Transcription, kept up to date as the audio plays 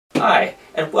Hi,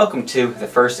 and welcome to the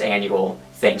first annual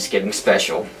Thanksgiving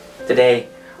special. Today,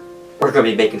 we're going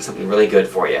to be making something really good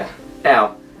for you.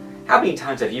 Now, how many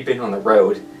times have you been on the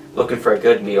road looking for a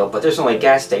good meal, but there's only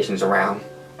gas stations around?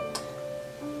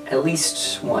 At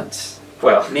least once.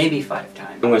 Well, maybe 5 times.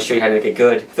 I'm going to show you how to make a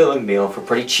good filling meal for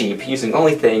pretty cheap using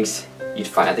only things you'd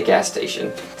find at the gas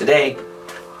station. Today,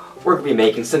 we're going to be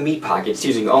making some meat pockets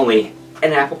using only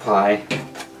an apple pie,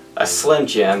 a Slim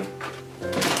Jim,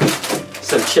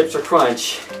 some Chips or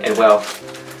Crunch, and well,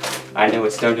 I know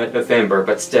it's no November,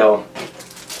 but still,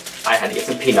 I had to get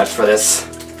some peanuts for this.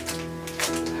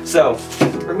 So,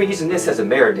 we're going to be using this as a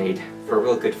marinade for a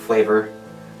real good flavor,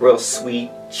 real sweet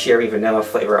cherry vanilla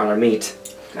flavor on our meat.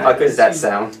 How good does that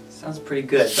sound? Sounds pretty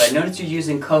good, but I noticed you're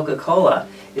using Coca-Cola.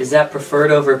 Is that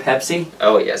preferred over Pepsi?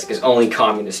 Oh yes, because only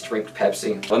communists drink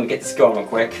Pepsi. Let me get this going real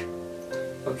quick.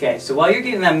 Okay, so while you're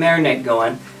getting that marinade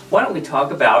going, why don't we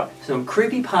talk about some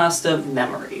creepypasta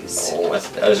memories? Oh,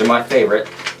 those are my favorite.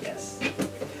 Yes.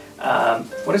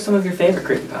 What are some of your favorite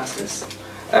creepypastas?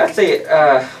 I'd say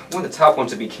one of the top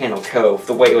ones would be Candle Cove.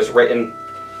 The way it was written,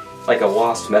 like a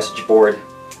lost message board,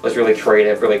 was really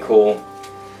creative, really cool.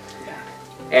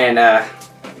 And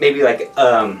maybe like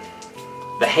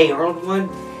the Hey Arnold one,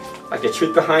 like the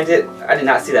truth behind it. I did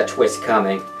not see that twist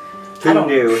coming. Who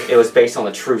knew it was based on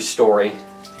a true story?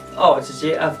 Oh,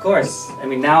 of course. I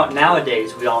mean,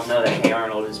 nowadays we all know that Hey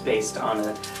Arnold is based on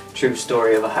a true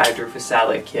story of a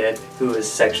hydrocephalic kid who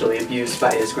was sexually abused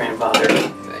by his grandfather.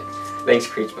 Thanks,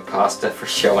 Creepypasta, for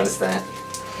showing us that.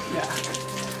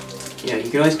 Yeah. You know, you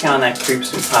can always count on that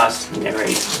Creepypasta to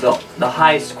narrate the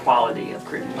highest quality of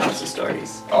creepypasta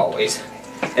stories. Always.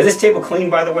 Is this table clean,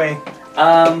 by the way?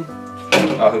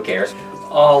 Oh, who cares?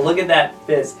 Oh, look at that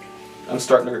fizz. I'm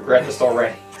starting to regret this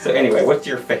already. So anyway, what's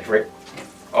your favorite?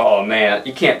 Oh man,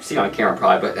 you can't see it on camera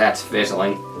probably, but that's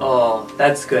fizzling. Oh,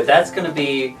 that's good. That's gonna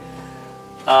be,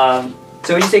 so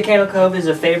would you say Candle Cove is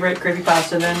a favorite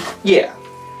creepypasta then? Yeah.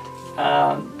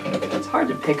 It's hard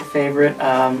to pick a favorite,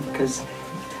 because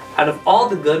out of all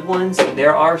the good ones,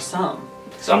 there are some.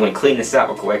 So I'm gonna clean this out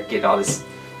real quick, get all this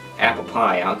apple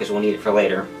pie out, because we'll need it for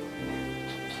later.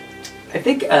 I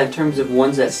think in terms of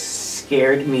ones that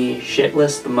scared me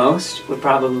shitless the most would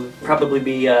probably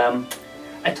be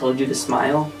I Told You to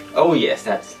Smile. Oh yes,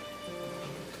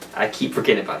 I keep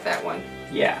forgetting about that one.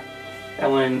 Yeah,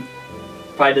 that one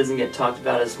probably doesn't get talked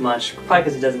about as much, probably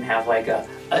because it doesn't have like a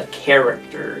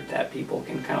character that people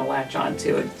can kind of latch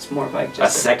onto. It's more of like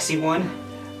just a sexy one?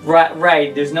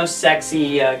 Right, there's no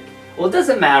sexy, well, it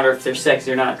doesn't matter if they're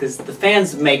sexy or not, because the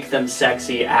fans make them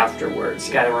sexy afterwards.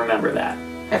 You gotta remember that.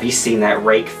 Have you seen that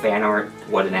Rake fan art?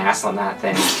 What an ass on that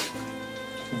thing.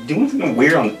 Doing something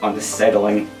weird on the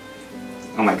settling.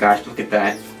 Oh my gosh, look at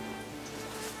that.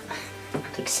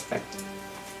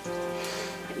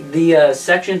 The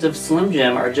sections of Slim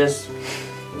Jim are just...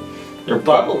 they're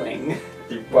bubbling.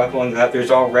 They're bubbling up.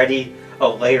 There's already a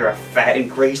layer of fat and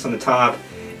grease on the top.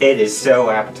 It is so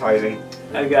appetizing.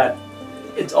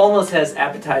 It's almost as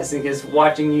appetizing as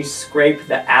watching you scrape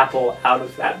the apple out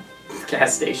of that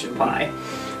gas station pie.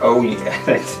 Oh yeah,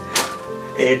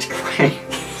 it's great.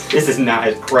 This is not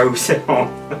as gross at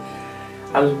all.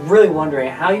 I was really wondering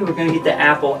how you were going to get the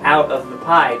apple out of the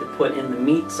pie to put in the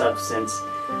meat substance,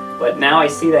 but now I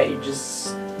see that you're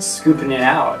just scooping it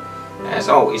out. As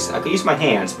always, I could use my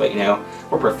hands, but you know,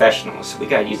 we're professionals. We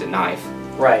gotta use a knife.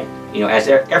 Right. You know, as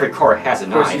every car has a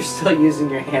knife. Of course, you're still using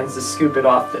your hands to scoop it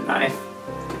off the knife.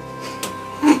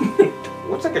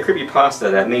 What's like a creepypasta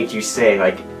that made you say,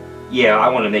 like, yeah, I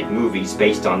want to make movies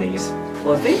based on these?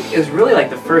 Well, I think it was really like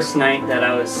the first night that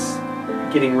I was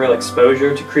getting real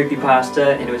exposure to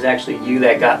creepypasta, and it was actually you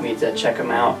that got me to check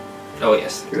them out. Oh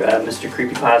yes. Through Mr.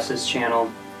 Creepypasta's channel.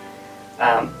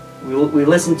 We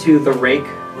listened to The Rake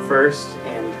first,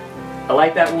 and I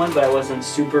liked that one, but I wasn't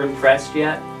super impressed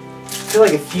yet. I feel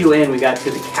like a few in, we got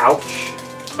to the couch.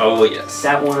 Oh yes.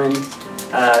 That one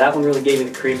really gave me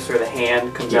the creeps where the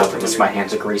hand comes out from under. My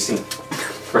hands are greasy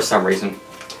for some reason.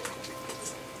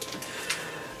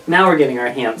 Now we're getting our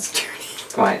hands dirty.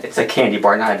 Come on, it's a candy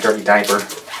bar, not a dirty diaper.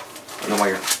 I don't know why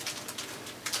you're...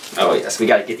 Oh yes, we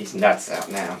gotta get these nuts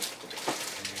out now.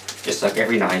 Just like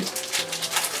every night.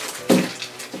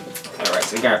 Alright,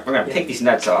 so we're gonna pick these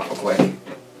nuts off real quick.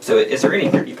 So is there any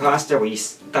creepypasta where you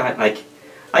thought, like,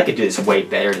 I could do this way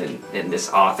better than this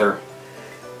author?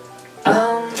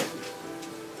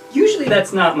 Usually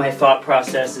that's not my thought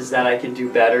process, is that I can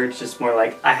do better. It's just more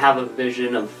like I have a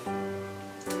vision of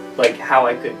like how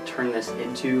I could turn this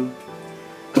into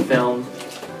a film.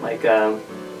 Like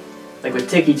with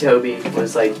Tiki Toby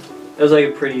was like, it was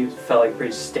like felt like a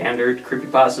pretty standard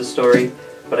creepypasta story,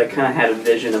 but I kind of had a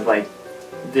vision of like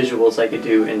visuals I could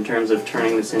do in terms of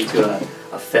turning this into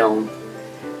a film.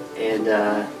 And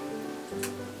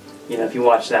you know, if you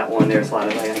watch that one, there's a lot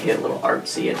of like I get a little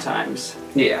artsy at times.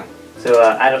 Yeah. So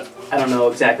I don't know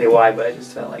exactly why, but I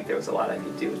just felt like there was a lot I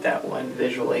could do with that one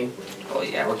visually. Oh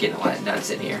yeah, we're getting a lot of nuts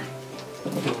in here.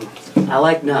 I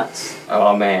like nuts.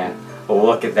 Oh man,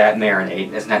 look at that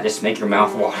marinade. Doesn't that just make your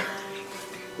mouth water?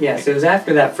 Yeah, so it was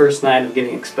after that first night of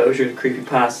getting exposure to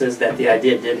creepypastas that the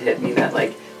idea did hit me that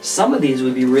like some of these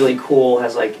would be really cool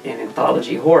as like an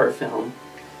anthology horror film.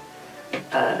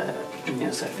 You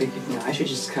know, so I figured, you know, I should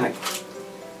just kind of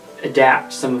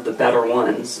adapt some of the better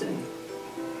ones, and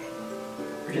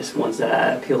or just ones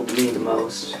that appealed to me the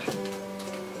most.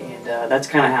 And that's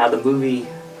kind of how the movie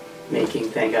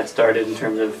making thing got started in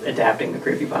terms of adapting the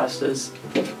creepypastas.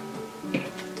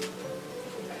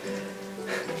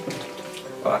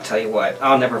 Well, I'll tell you what,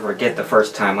 I'll never forget the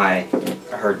first time I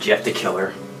heard Jeff the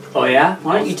Killer. Oh yeah?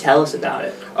 Why don't you tell us about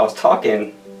it? I was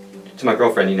talking to my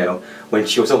girlfriend, you know, when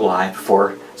she was alive,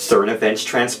 before certain events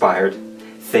transpired,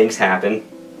 things happened,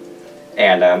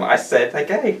 and I said, like,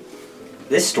 hey,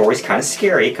 this story's kind of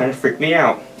scary, it kind of freaked me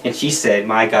out. And she said,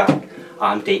 my God,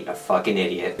 I'm dating a fucking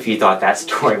idiot. If you thought that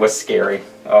story was scary,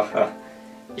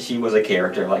 she was a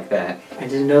character like that. I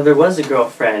didn't know there was a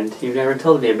girlfriend. You've never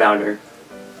told me about her.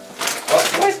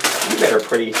 Well, you met her a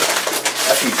few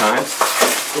times.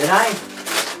 Did I?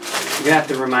 You're gonna have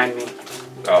to remind me.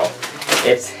 Oh,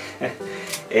 it's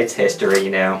history,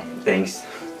 you know. Things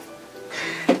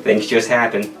just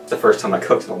happen. It's the first time I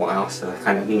cooked in a while, so it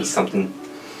kind of means something.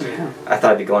 Yeah. I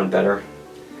thought it'd be going better.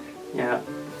 Yeah.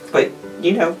 But,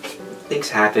 you know, things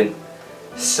happen.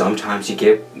 Sometimes you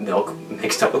get milk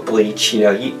mixed up with bleach. You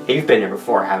know, you've been there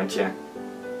before, haven't you?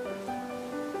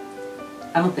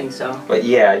 I don't think so. But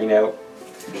yeah, you know,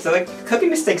 so like cooking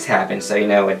mistakes happen. So you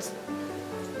know,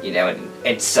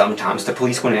 and sometimes the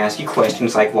police want to ask you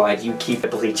questions like, why do you keep the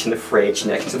bleach in the fridge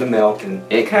next to the milk? And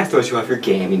it kind of throws you off your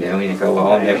game, you know. And you go,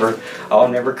 well, I'll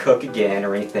never cook again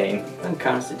or anything.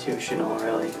 Unconstitutional,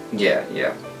 really. Yeah,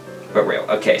 yeah. But real.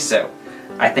 Okay, so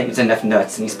I think there's enough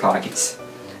nuts in these pockets.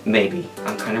 Maybe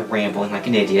I'm kind of rambling like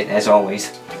an idiot, as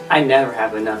always. I never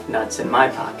have enough nuts in my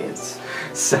pockets.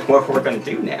 So what we're going to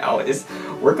do now is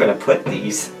we're going to put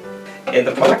these in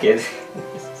the pocket.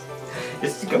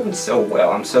 It's going so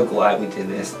well. I'm so glad we did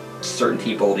this. Certain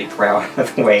people will be proud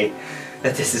of the way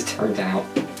that this has turned out.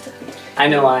 I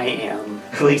know I am.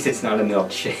 At least it's not a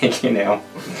milkshake, you know.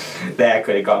 That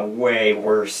could have gone way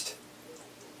worse.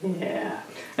 Yeah.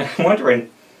 And I'm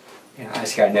wondering, you know, I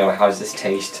just gotta know, how does this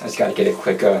taste? I just gotta get a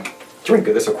quick drink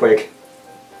of this real quick.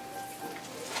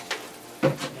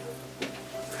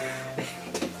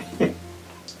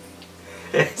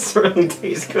 It certainly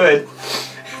tastes good.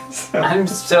 I'm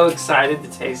so excited to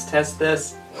taste test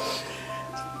this.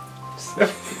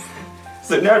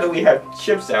 So now that we have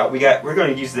chips out, we're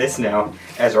going to use this now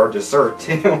as our dessert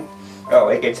too. Oh,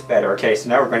 it gets better. Okay, so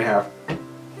now we're going to have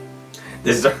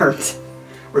dessert.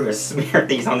 We're going to smear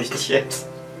these on these chips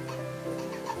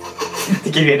to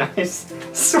give you a nice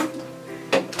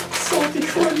salty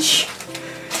crunch.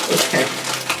 Okay.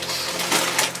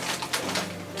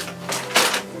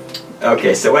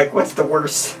 Okay, so like, what's the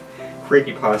worst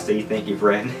creepypasta you think you've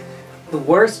read? The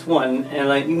worst one, and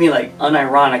like you mean like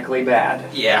unironically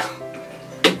bad? Yeah.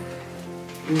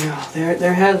 No,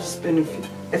 there has been a few.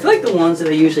 I feel like the ones that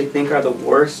I usually think are the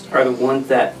worst are the ones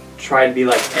that try to be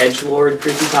like edgelord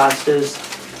creepypastas.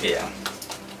 Yeah.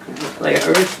 Like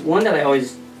one that I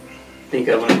always think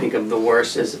of when I think of the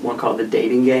worst is one called The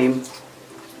Dating Game.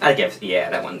 I guess, yeah,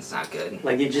 that one's not good.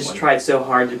 Like it just tried so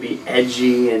hard to be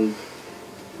edgy, and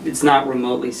it's not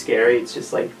remotely scary. It's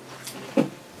just like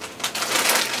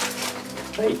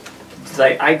it's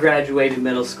like I graduated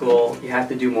middle school. You have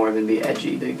to do more than be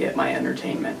edgy to get my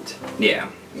entertainment.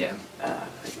 Yeah, yeah.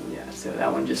 Yeah, so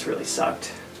that one just really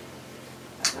sucked.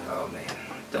 Oh man,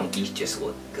 don't these just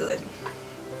look good?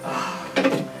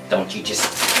 Don't you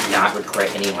just not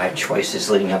regret any life choices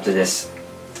leading up to this?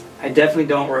 I definitely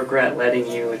don't regret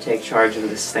letting you take charge of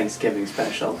this Thanksgiving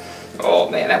special. Oh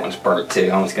man, that one's burnt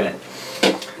too. I was gonna.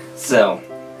 So.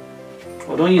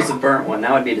 Well, don't use the burnt one.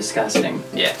 That would be disgusting.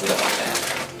 Yeah, we don't want that.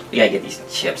 We gotta get these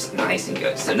chips nice and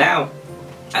good. So now,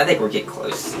 I think we're getting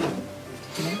close.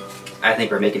 I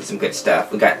think we're making some good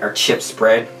stuff. We got our chip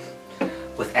spread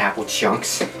with apple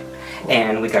chunks,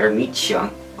 and we got our meat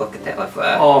chunk. Look at that. With,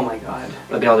 oh my god.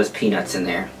 Look at all those peanuts in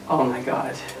there. Oh my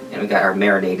god. And we got our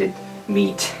marinated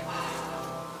meat.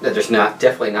 There's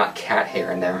definitely not cat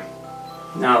hair in there.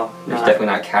 No, there's definitely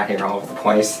not cat hair all over the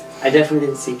place. I definitely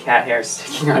didn't see cat hair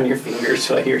sticking on your fingers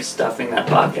while you're stuffing that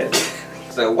pocket.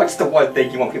 So what's the one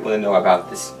thing you want people to know about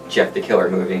this Jeff the Killer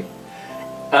movie?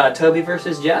 Toby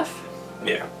versus Jeff?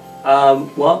 Yeah.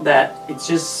 Well, it's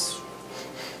just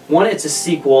one. It's a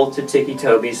sequel to Tiki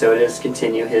Toby, so it does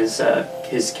continue his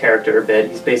character a bit.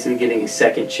 He's basically getting a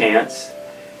second chance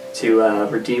to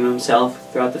redeem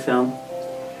himself throughout the film.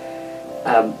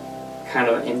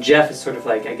 And Jeff is sort of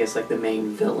like, I guess, like the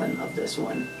main villain of this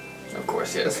one. Of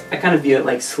course, yes. I kind of view it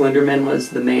like Slenderman was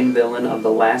the main villain of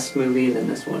the last movie, and then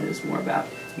this one is more about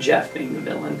Jeff being the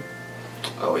villain.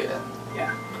 Oh yeah.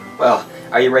 Yeah. Well,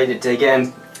 are you ready to dig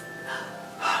in?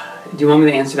 Do you want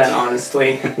me to answer that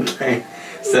honestly? Okay.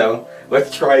 So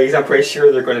let's try these. I'm pretty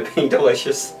sure they're going to be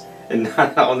delicious and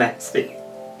not all nasty.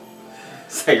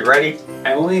 So you ready?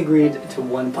 I only agreed to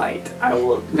one bite. I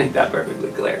will make that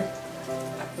perfectly clear.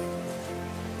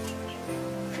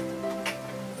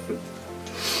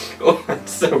 Oh,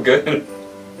 that's so good.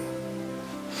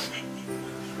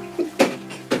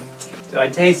 So I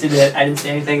tasted it. I didn't say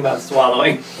anything about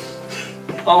swallowing.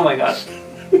 Oh my god.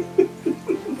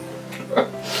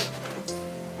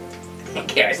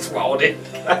 Okay, I swallowed it.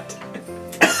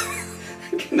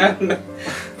 No.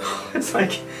 It's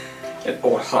like an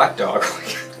old hot dog.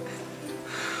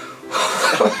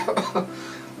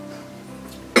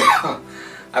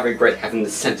 I regret having the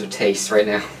sense of taste right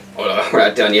now. Hold on, we're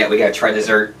not done yet. We gotta try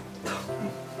dessert.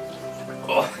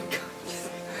 Oh my god.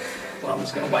 Well, I'm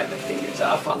just gonna wipe my fingers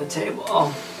off on the table.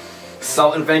 Oh.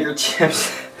 Salt and vinegar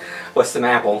chips with some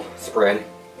apple spread.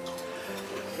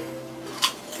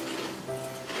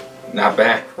 Not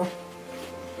bad.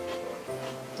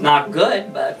 Not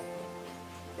good, but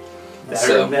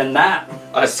better than that.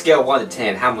 On a scale of 1 to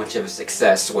 10, how much of a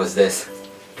success was this?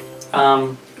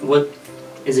 What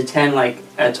is a 10 like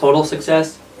a total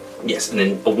success? Yes, and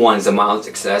then a 1 is a mild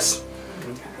success.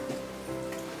 Okay.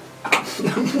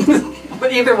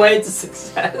 But either way, it's a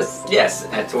success. Yes,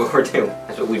 that's what we're doing.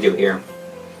 That's what we do here.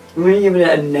 I'm gonna give it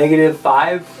a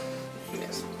 -5.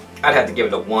 Yes. I'd have to give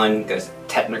it a 1 because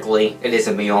technically it is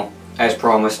a meal, as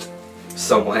promised,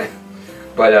 somewhat.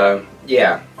 But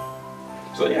yeah.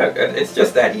 So yeah, it's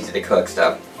just that easy to cook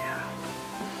stuff.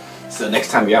 So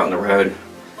next time you're out on the road,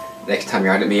 next time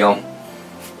you're at a meal,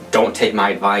 don't take my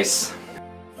advice.